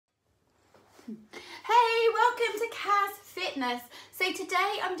Hey, welcome to Kaz Fitness. So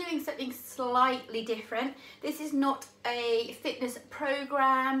today I'm doing something slightly different. This is not a fitness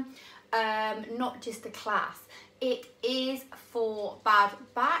program, not just a class. It is for bad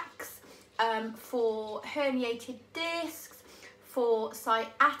backs, for herniated discs, for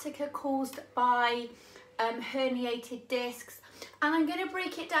sciatica caused by herniated discs, and I'm going to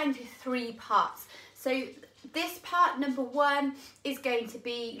break it down to 3 parts. So this part number 1 is going to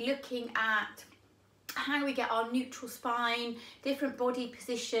be looking at how we get our neutral spine, different body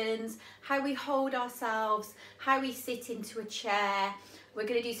positions, how we hold ourselves, how we sit into a chair. We're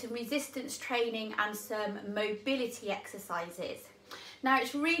going to do some resistance training and some mobility exercises. Now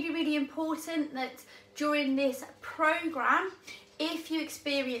it's really important that during this program, if you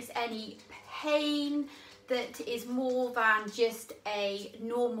experience any pain that is more than just a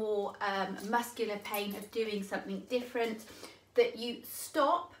normal muscular pain of doing something different, that you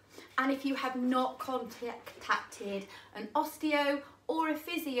stop. And if you have not contacted an osteo or a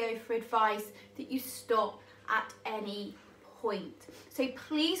physio for advice, that you stop at any point. So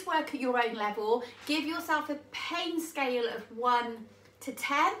please work at your own level. Give yourself a pain scale of 1 to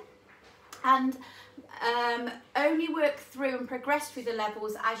 10 and only work through and progress through the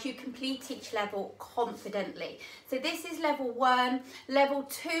levels as you complete each level confidently. So this is level 1. Level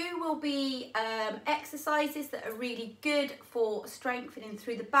 2 will be exercises that are really good for strengthening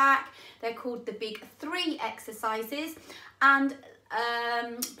through the back. They're called the big 3 exercises, and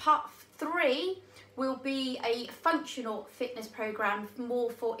part 3 will be a functional fitness program, more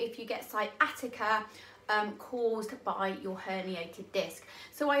for if you get sciatica caused by your herniated disc.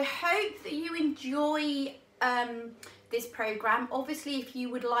 So I hope that you enjoy this program. Obviously, if you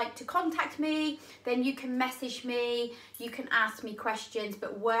would like to contact me, then you can message me, you can ask me questions,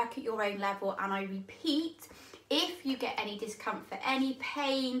 but work at your own level. And I repeat, if you get any discomfort, any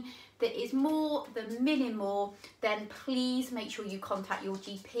pain that is more than minimal, then please make sure you contact your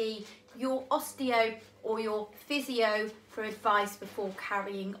GP, your osteo or your physio for advice before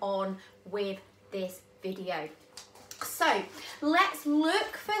carrying on with this video. So let's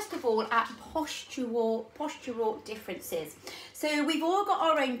look first of all at postural differences. So we've all got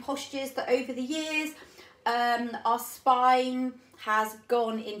our own postures that over the years our spine has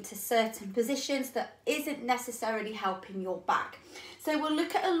gone into certain positions that isn't necessarily helping your back. So we'll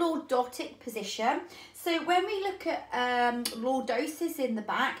look at a lordotic position. So when we look at lordosis in the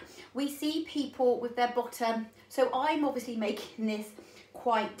back, we see people with their bottom, so I'm obviously making this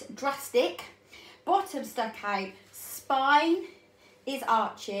quite drastic, bottom stuck out, spine is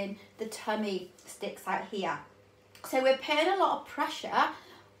arching, the tummy sticks out here. So we're putting a lot of pressure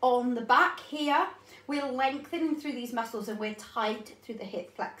on the back here. We're lengthening through these muscles and we're tight through the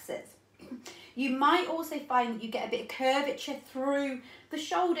hip flexors. You might also find that you get a bit of curvature through the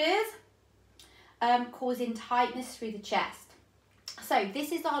shoulders, causing tightness through the chest. So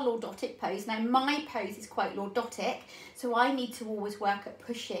this is our lordotic pose. Now my pose is quite lordotic, so I need to always work at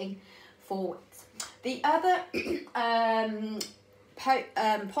pushing forwards. The other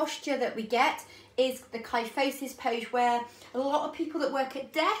posture that we get is the kyphosis pose, where a lot of people that work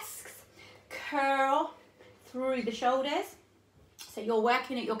at desks curl through the shoulders. So you're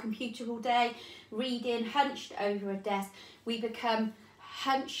working at your computer all day, reading, hunched over a desk. We become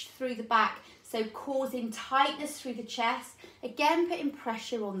hunched through the back, so causing tightness through the chest, again putting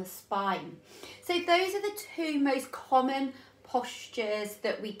pressure on the spine. So those are the 2 most common postures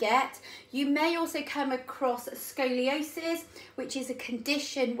that we get. You may also come across scoliosis, which is a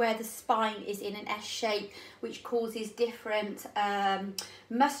condition where the spine is in an S shape, which causes different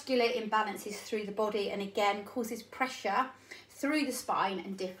muscular imbalances through the body, and again causes pressure through the spine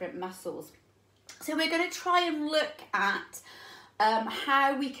and different muscles. So we're going to try and look at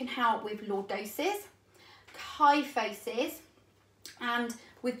how we can help with lordosis, kyphosis, and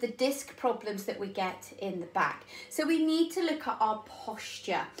with the disc problems that we get in the back. So we need to look at our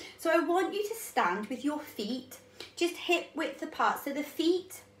posture. So I want you to stand with your feet just hip width apart. So the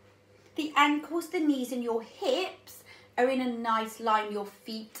feet, the ankles, the knees and your hips are in a nice line. Your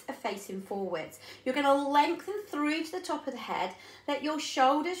feet are facing forwards. You're going to lengthen through to the top of the head. Let your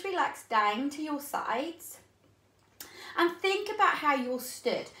shoulders relax down to your sides. And think about how you're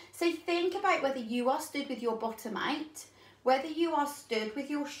stood. So think about whether you are stood with your bottom out, whether you are stood with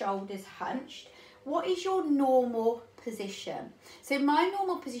your shoulders hunched. What is your normal position? So my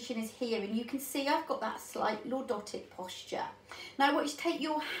normal position is here, and you can see I've got that slight lordotic posture. Now I want you to take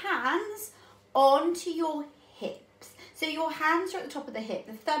your hands onto your hips. So your hands are at the top of the hip,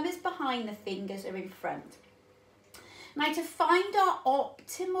 the thumb is behind, the fingers are in front. Now to find our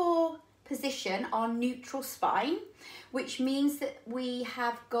optimal position, our neutral spine, which means that we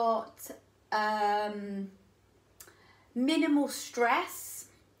have got minimal stress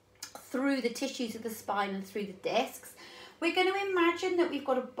through the tissues of the spine and through the discs. We're going to imagine that we've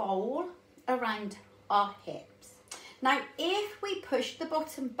got a bowl around our hips. Now, if we push the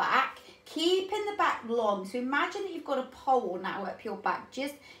bottom back, keeping the back long, so imagine that you've got a pole now up your back,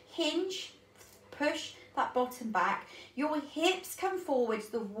 just hinge, push that bottom back, your hips come forwards,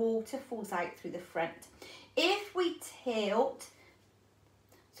 the water falls out through the front. If we tilt,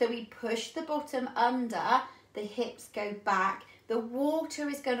 so we push the bottom under, the hips go back, the water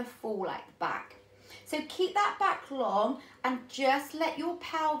is going to fall out the back. So keep that back long and just let your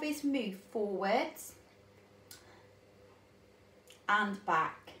pelvis move forwards and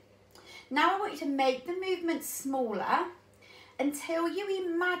back. Now I want you to make the movement smaller until you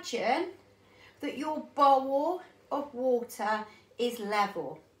imagine that your bowl of water is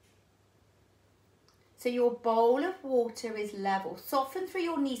level. So your bowl of water is level. Soften through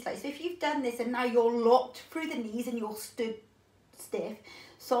your knees. So if you've done this and now you're locked through the knees and you're stood stiff,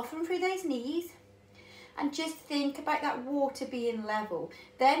 soften through those knees and just think about that water being level.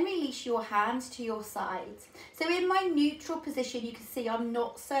 Then release your hands to your sides. So in my neutral position, you can see I'm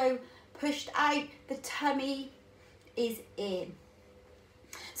not so pushed out, the tummy is in.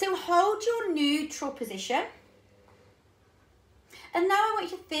 So hold your neutral position. And now I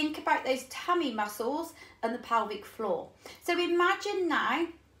want you to think about those tummy muscles and the pelvic floor. So imagine now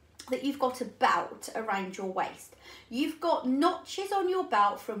that you've got a belt around your waist. You've got notches on your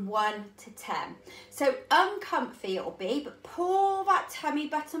belt from 1 to 10. So uncomfy it'll be, but pull that tummy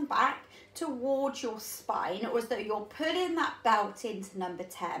button back towards your spine, or as though you're putting that belt into number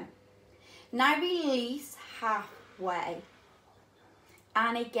 10. Now release halfway.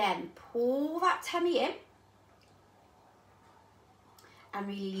 And again, pull that tummy in and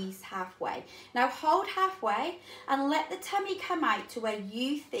release halfway. Now hold halfway and let the tummy come out to where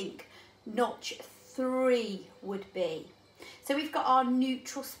you think notch 3 would be. So we've got our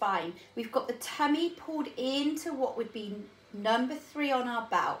neutral spine. We've got the tummy pulled into what would be number 3 on our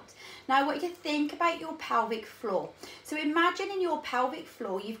belt. Now I want you to think about your pelvic floor. So imagine in your pelvic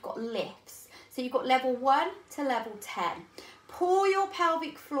floor you've got lifts. So you've got level 1 to level 10. Pull your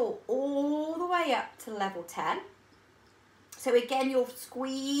pelvic floor all the way up to level 10. So again, you're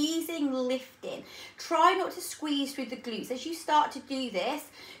squeezing, lifting. Try not to squeeze through the glutes. As you start to do this,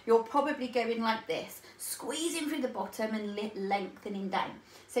 you're probably going like this, squeezing through the bottom and lengthening down.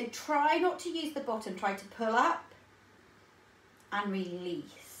 So try not to use the bottom. Try to pull up and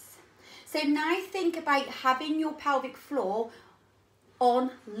release. So now think about having your pelvic floor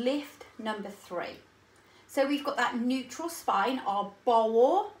on lift number 3. So we've got that neutral spine. Our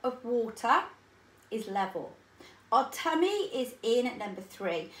bowl of water is level. Our tummy is in at number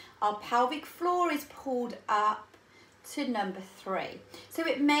 3. Our pelvic floor is pulled up to number 3. So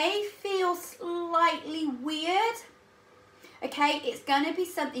it may feel slightly weird. Okay, it's going to be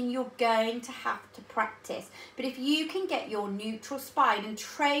something you're going to have to practice. But if you can get your neutral spine and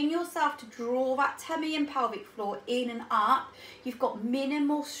train yourself to draw that tummy and pelvic floor in and up, you've got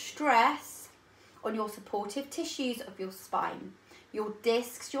minimal stress on your supportive tissues of your spine. Your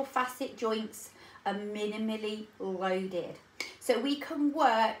discs, your facet joints are minimally loaded. So we can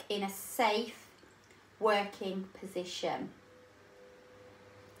work in a safe working position.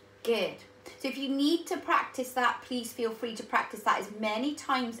 Good. So if you need to practice that, please feel free to practice that as many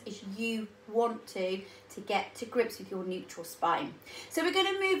times as you want to get to grips with your neutral spine. So we're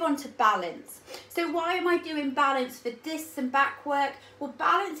going to move on to balance. So why am I doing balance for discs and back work? Well,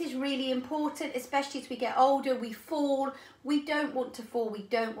 balance is really important, especially as we get older, we fall. We don't want to fall, we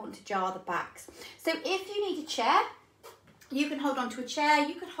don't want to jar the backs. So if you need a chair, you can hold on to a chair,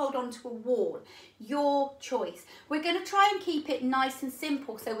 you can hold on to a wall, your choice. We're going to try and keep it nice and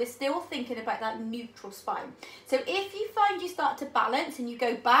simple, so we're still thinking about that neutral spine. So if you find you start to balance and you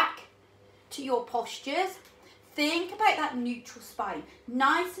go back to your postures, think about that neutral spine,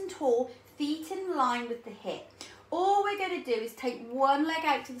 nice and tall, feet in line with the hip. All we're going to do is take one leg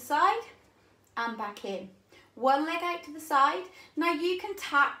out to the side and back in. One leg out to the side. Now you can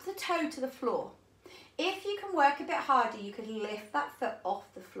tap the toe to the floor. If you can work a bit harder, you could lift that foot off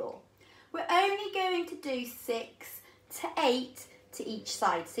the floor. We're only going to do 6 to 8 to each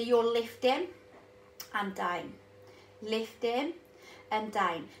side. So you're lifting and down, lifting and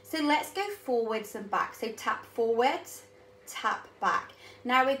down. So let's go forwards and back. So tap forwards, tap back.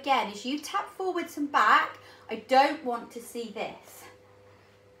 Now again, as you tap forwards and back, I don't want to see this.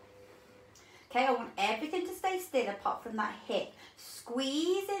 Okay, I want everything to stay still apart from that hip.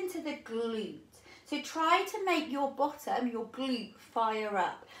 Squeeze into the glute. So try to make your bottom, your glute, fire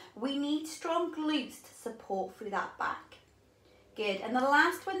up. We need strong glutes to support through that back. Good. And the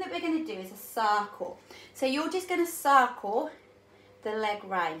last one that we're going to do is a circle. So you're just going to circle the leg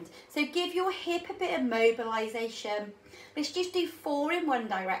round. So give your hip a bit of mobilization. Let's just do 4 in one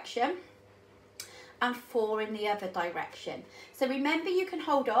direction and 4 in the other direction. So remember, you can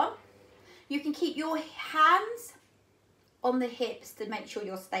hold on. You can keep your hands on the hips to make sure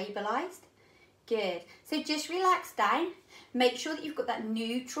you're stabilized. Good. So just relax down. Make sure that you've got that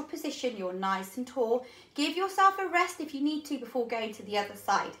neutral position. You're nice and tall. Give yourself a rest if you need to before going to the other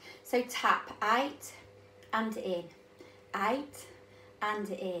side. So tap out and in, out and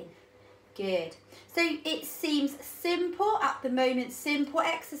in. Good. So it seems simple at the moment, simple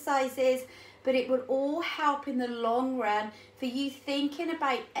exercises, but it will all help in the long run for you thinking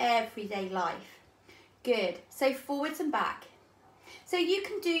about everyday life. Good. So forwards and back. So you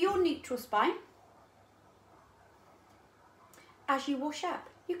can do your neutral spine as you wash up.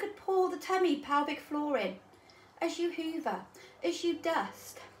 You could pour the tummy, pelvic floor in as you hoover, as you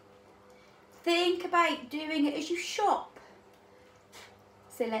dust. Think about doing it as you shop.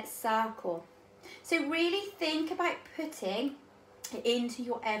 So let's circle. So really think about putting it into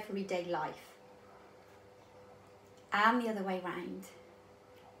your everyday life. And the other way round.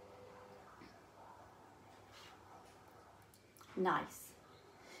 Nice.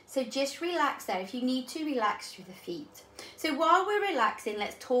 So just relax there. If you need to, relax through the feet. So while we're relaxing,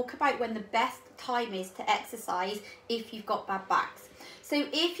 let's talk about when the best time is to exercise if you've got bad backs. So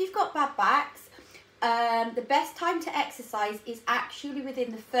if you've got bad backs, the best time to exercise is actually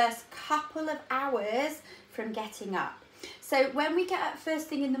within the first couple of hours from getting up. So when we get up first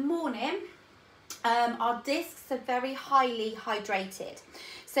thing in the morning, our discs are very highly hydrated.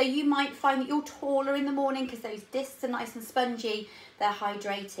 So you might find that you're taller in the morning because those discs are nice and spongy, they're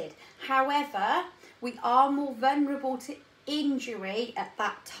hydrated. However, we are more vulnerable to injury at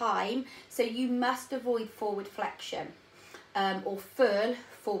that time, so you must avoid forward flexion or full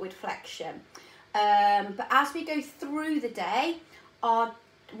forward flexion. But as we go through the day,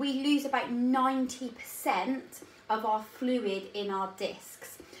 we lose about 90% of our fluid in our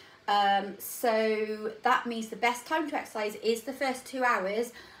discs. So that means the best time to exercise is the first 2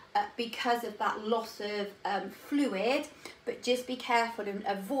 hours because of that loss of fluid, but just be careful and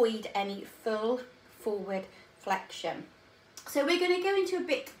avoid any full forward flexion. So we're going to go into a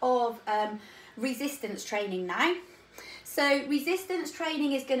bit of resistance training now. So resistance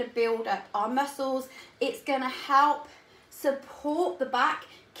training is going to build up our muscles. It's going to help support the back,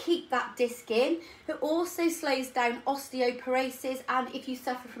 keep that disc in. It also slows down osteoporosis, and if you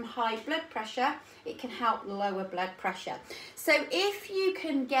suffer from high blood pressure, it can help lower blood pressure. So if you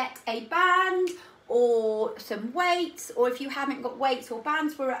can get a band or some weights, or if you haven't got weights or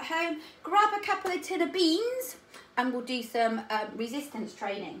bands, we're at home, grab a couple of tin of beans and we'll do some resistance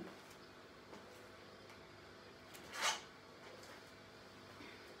training.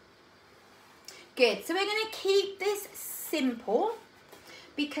 Good. So we're going to keep this simple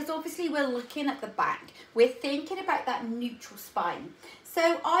because obviously we're looking at the back. We're thinking about that neutral spine.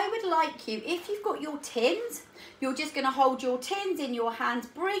 So I would like you, if you've got your tins, you're just going to hold your tins in your hands,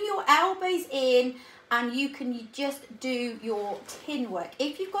 bring your elbows in, and you can just do your tin work.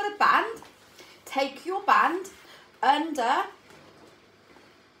 If you've got a band, take your band under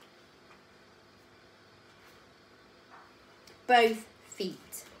both feet.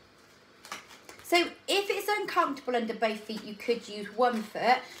 So if it's uncomfortable under both feet, you could use one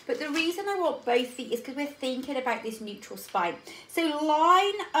foot, but the reason I want both feet is because we're thinking about this neutral spine. So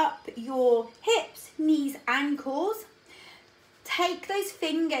line up your hips, knees, ankles. Take those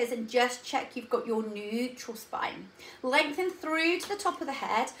fingers and just check you've got your neutral spine. Lengthen through to the top of the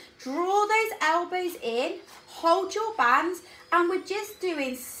head, draw those elbows in, hold your bands, and we're just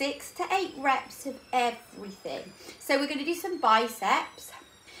doing 6 to 8 reps of everything. So we're going to do some biceps.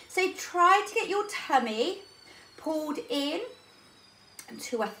 So try to get your tummy pulled in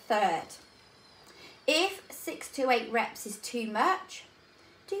to 1/3. If 6 to 8 reps is too much,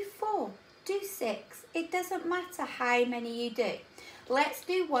 do 4, do 6. It doesn't matter how many you do. Let's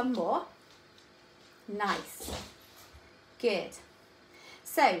do one more. Nice. Good.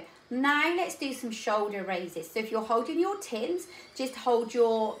 So now let's do some shoulder raises. So if you're holding your tins, just hold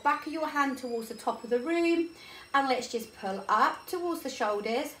your back of your hand towards the top of the room, and let's just pull up towards the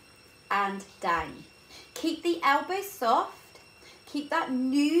shoulders and down. Keep the elbows soft, keep that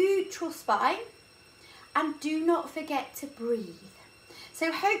neutral spine, and do not forget to breathe.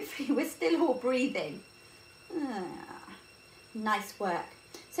 So hopefully we're still all breathing. Nice work.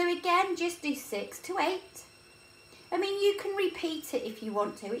 So again, just do 6 to 8. I mean, you can repeat it if you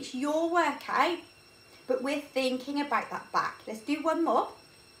want to. It's your workout, but we're thinking about that back. Let's do one more.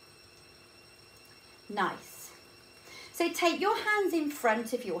 Nice. So take your hands in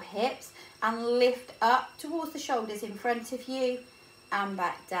front of your hips and lift up towards the shoulders in front of you and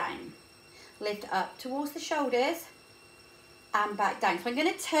back down. Lift up towards the shoulders and back down. So I'm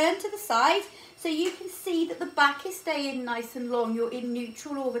going to turn to the side so you can see that the back is staying nice and long. You're in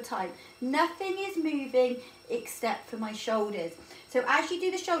neutral all the time. Nothing is moving except for my shoulders. So as you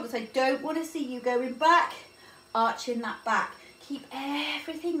do the shoulders, I don't want to see you going back, arching that back. Keep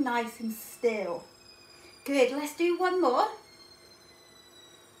everything nice and still. Good, let's do one more.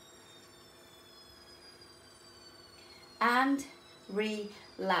 And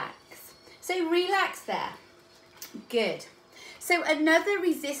relax. So relax there. Good. So another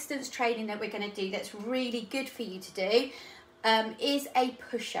resistance training that we're going to do that's really good for you to do is a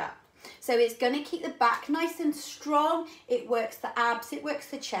push-up. So it's going to keep the back nice and strong. It works the abs, it works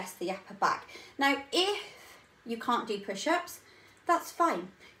the chest, the upper back. Now, if you can't do push-ups, that's fine.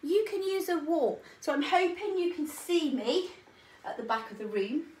 You can use a wall. So I'm hoping you can see me at the back of the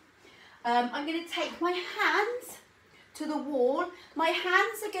room. I'm going to take my hands to the wall. My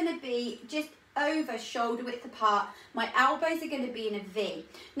hands are going to be just over shoulder width apart. My elbows are going to be in a V.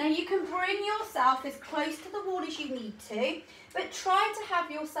 Now you can bring yourself as close to the wall as you need to, but try to have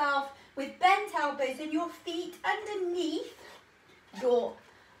yourself with bent elbows and your feet underneath your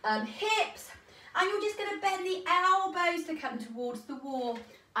hips, and you're just going to bend the elbows to come towards the wall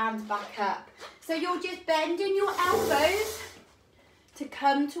and back up. So you're just bending your elbows to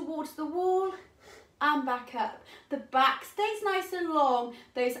come towards the wall and back up. The back stays nice and long.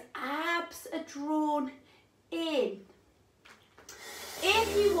 Those abs are drawn in.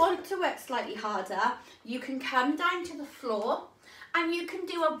 If you want to work slightly harder, you can come down to the floor and you can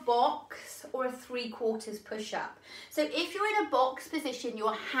do a box or a 3/4 push-up. So if you're in a box position,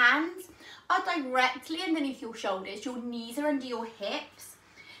 your hands are directly underneath your shoulders, your knees are under your hips.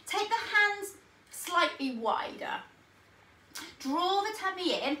 Take the hands slightly wider. Draw the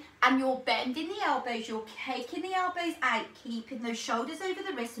tummy in and you're bending the elbows, you're taking the elbows out, keeping those shoulders over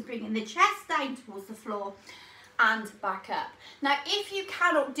the wrists and bringing the chest down towards the floor and back up. Now, if you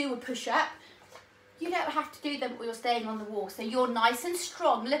cannot do a push-up, you don't have to do them while you're staying on the wall. So you're nice and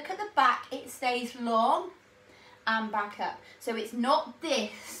strong. Look at the back, it stays long and back up. So it's not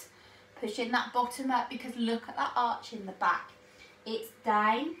this, pushing that bottom up, because look at that arch in the back. It's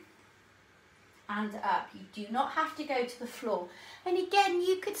down and up. You do not have to go to the floor. And again,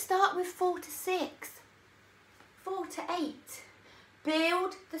 you could start with 4 to 6, 4 to 8.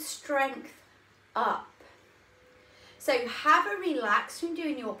 Build the strength up. So have a relax from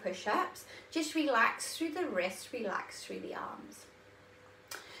doing your push-ups. Just relax through the wrists, relax through the arms.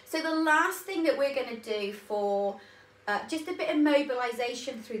 So the last thing that we're going to do for just a bit of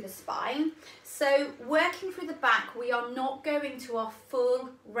mobilisation through the spine. So working through the back, we are not going to our full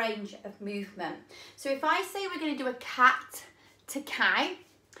range of movement. So if I say we're going to do a cat to cow,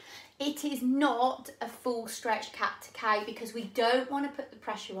 it is not a full stretch cat to cow, because we don't want to put the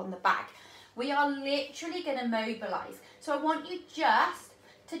pressure on the back. We are literally going to mobilise. So I want you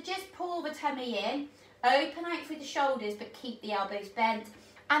to just pull the tummy in, open out through the shoulders, but keep the elbows bent,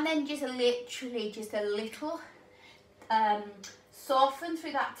 and then just literally just a little soften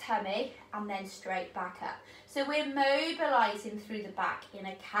through that tummy and then straight back up. So we're mobilising through the back in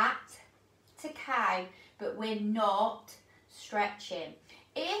a cat to cow, but we're not stretching.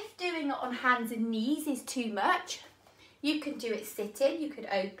 If doing it on hands and knees is too much, you can do it sitting. You could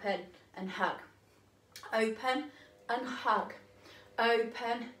open and hug, open and hug,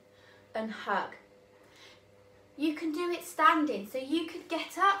 open and hug. You can do it standing, so you could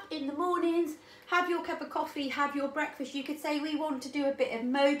get up in the mornings, have your cup of coffee, have your breakfast. You could say we want to do a bit of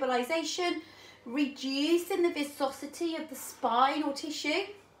mobilisation, reducing the viscosity of the spine or tissue,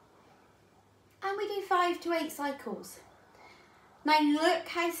 and we do 5 to 8 cycles. Now look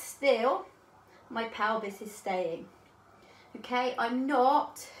how still my pelvis is staying. Okay, I'm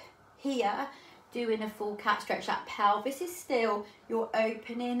not here doing a full cat stretch. That pelvis is still, you're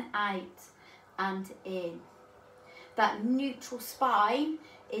opening out and in. That neutral spine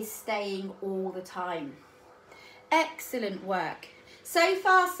is staying all the time. Excellent work. So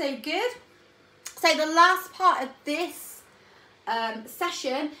far, so good. So the last part of this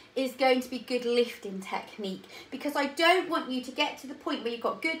session is going to be good lifting technique, because I don't want you to get to the point where you've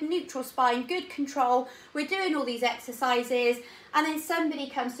got good neutral spine, good control, we're doing all these exercises, and then somebody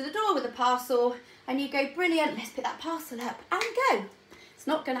comes to the door with a parcel and you go, brilliant, let's pick that parcel up and go. It's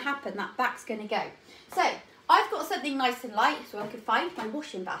not going to happen. That back's going to go. So I've got something nice and light so I can find my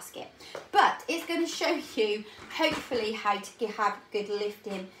washing basket, but it's going to show you hopefully how to have good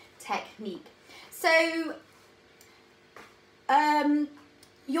lifting technique. So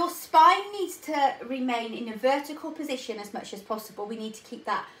Your spine needs to remain in a vertical position as much as possible. We need to keep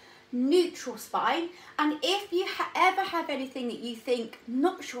that neutral spine. And if you ever have anything that you think,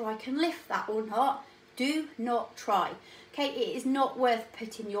 not sure I can lift that or not, do not try. Okay, it is not worth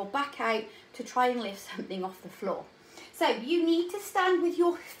putting your back out to try and lift something off the floor. So you need to stand with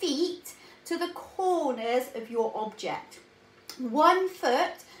your feet to the corners of your object. One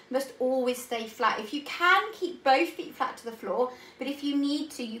foot must always stay flat. If you can, keep both feet flat to the floor, but if you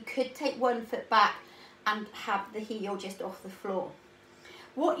need to, you could take one foot back and have the heel just off the floor.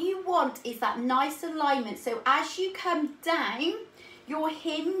 What you want is that nice alignment. So as you come down, you're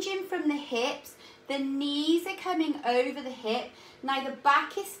hinging from the hips, the knees are coming over the hip. Now the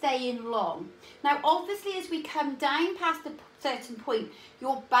back is staying long. Now obviously as we come down past a certain point,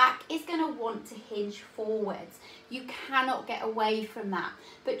 your back is going to want to hinge forwards. You cannot get away from that.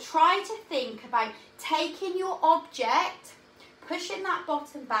 But try to think about taking your object, pushing that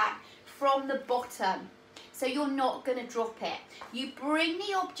bottom back from the bottom. So you're not going to drop it. You bring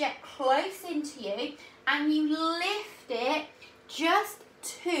the object close into you and you lift it just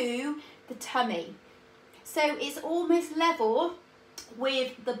to the tummy. So it's almost level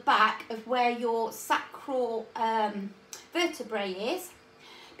with the back of where your sacral vertebrae is,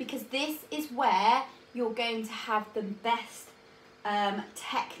 because this is where you're going to have the best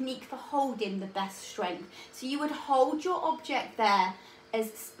technique for holding the best strength. So you would hold your object there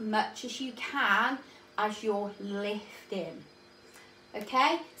as much as you can as you're lifting.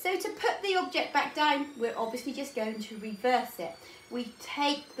 Okay, so to put the object back down, we're obviously just going to reverse it. We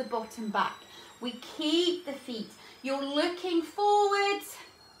take the bottom back, we keep the feet, you're looking forwards,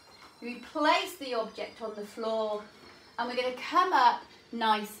 we place the object on the floor, and we're going to come up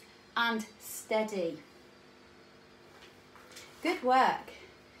nice and steady. Good work.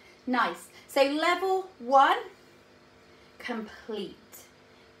 Nice. So level 1, complete.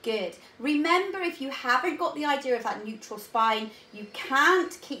 Good. Remember, if you haven't got the idea of that neutral spine, you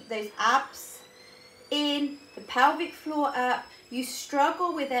can't keep those abs in, the pelvic floor up, you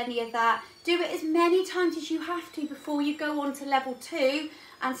struggle with any of that, do it as many times as you have to before you go on to level 2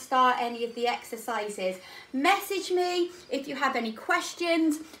 and start any of the exercises. Message me if you have any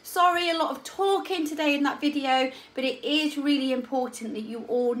questions. Sorry, a lot of talking today in that video, but it is really important that you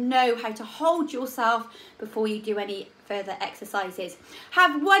all know how to hold yourself before you do any further exercises.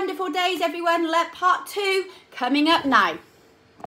 Have wonderful days, everyone. Part 2 coming up now.